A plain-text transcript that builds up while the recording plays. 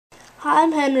Hi,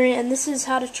 I'm Henry, and this is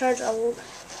how to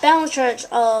balance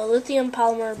a lithium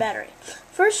polymer battery.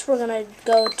 First, we're going to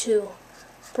go to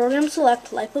Program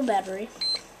Select Lipo Battery,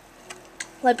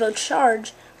 Lipo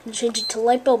Charge, and change it to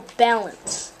Lipo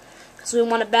Balance, because we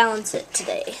want to balance it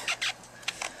today.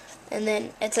 And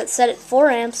then it's set at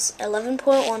 4 amps,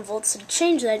 11.1 volts. To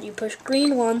change that, you push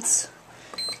green once,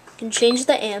 you can change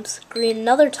the amps, green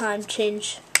another time,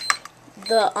 change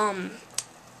the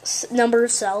number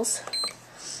of cells.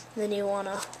 Then you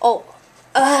wanna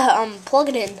plug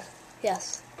it in.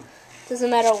 Yes, doesn't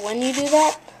matter when you do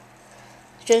that.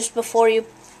 Just before you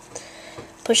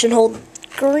push and hold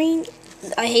green.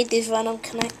 I hate these vinyl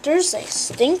connectors; they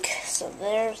stink. So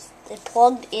they're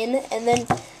plugged in, and then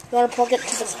you want to plug it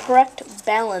to the correct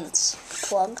balance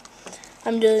plug.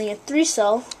 I'm doing a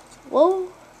 3-cell.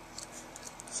 Whoa!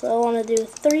 So I want to do a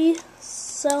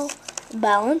 3-cell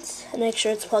balance and make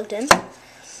sure it's plugged in.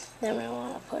 Then we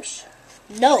want to push.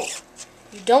 No,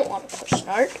 you don't want to push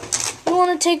start. You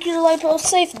want to take your Lipo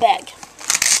safe bag.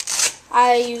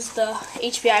 I use the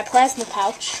HBI plasma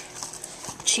pouch.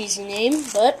 Cheesy name,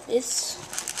 but I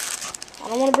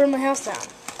don't want to burn my house down.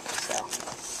 So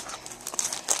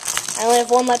I only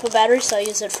have one Lipo battery, so I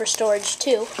use it for storage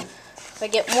too. If I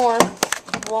get more,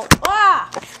 it won't.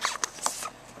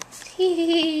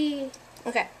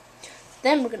 Okay.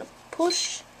 Then we're gonna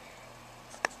push.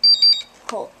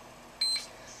 Hold.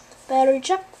 Battery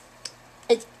check.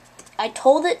 I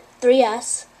told it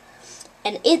 3S,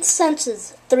 and it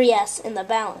senses 3S in the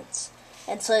balance,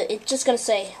 and so it's just gonna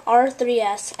say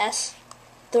R3S,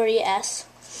 S3S,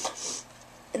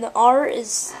 and the R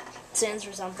stands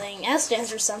for something, S stands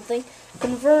for something.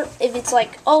 Convert if it's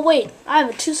like, oh wait, I have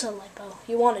a 2-cell Lipo.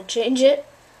 You want to change it?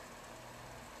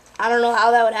 I don't know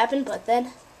how that would happen, but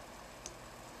then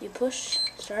you push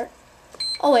start.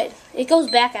 Oh wait, it goes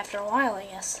back after a while, I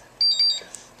guess.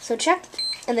 So check,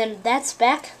 and then that's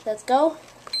back. Let's go.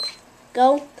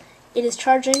 Go. It is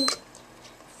charging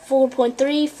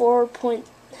 4.3, 4.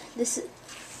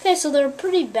 Okay, so they're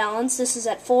pretty balanced. This is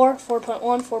at 4,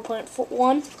 4.1,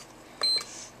 4.1.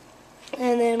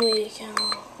 And then we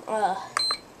go,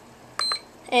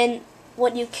 and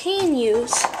what you can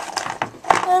use,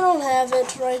 I don't have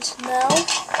it right now,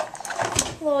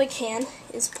 although I can,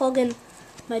 is plug in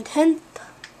my temp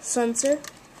sensor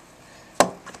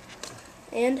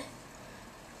and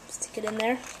stick it in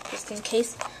there just in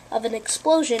case of an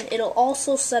explosion. It'll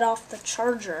also set off the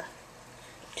charger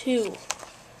too,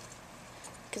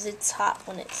 because it's hot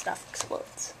when stuff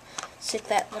explodes. Stick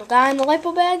that little guy in the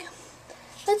Lipo bag.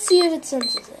 Let's see if it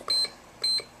senses it.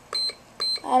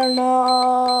 I don't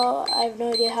know. I have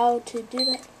no idea how to do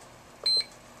that.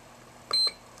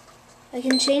 I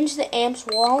can change the amps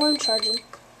while I'm charging.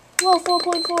 Whoa,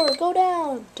 4.4, go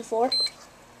down to 4.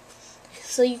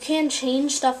 So you can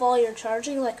change stuff while you're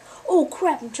charging, like, oh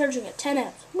crap, I'm charging at 10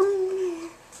 amps. I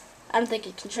don't think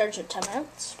it can charge at 10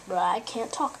 amps, but I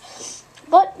can't talk.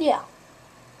 But yeah.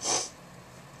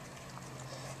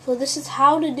 So this is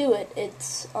how to do it.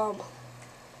 It's a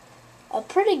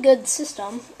pretty good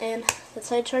system, and that's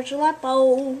how you charge your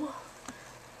Lipo.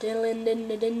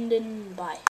 Bye.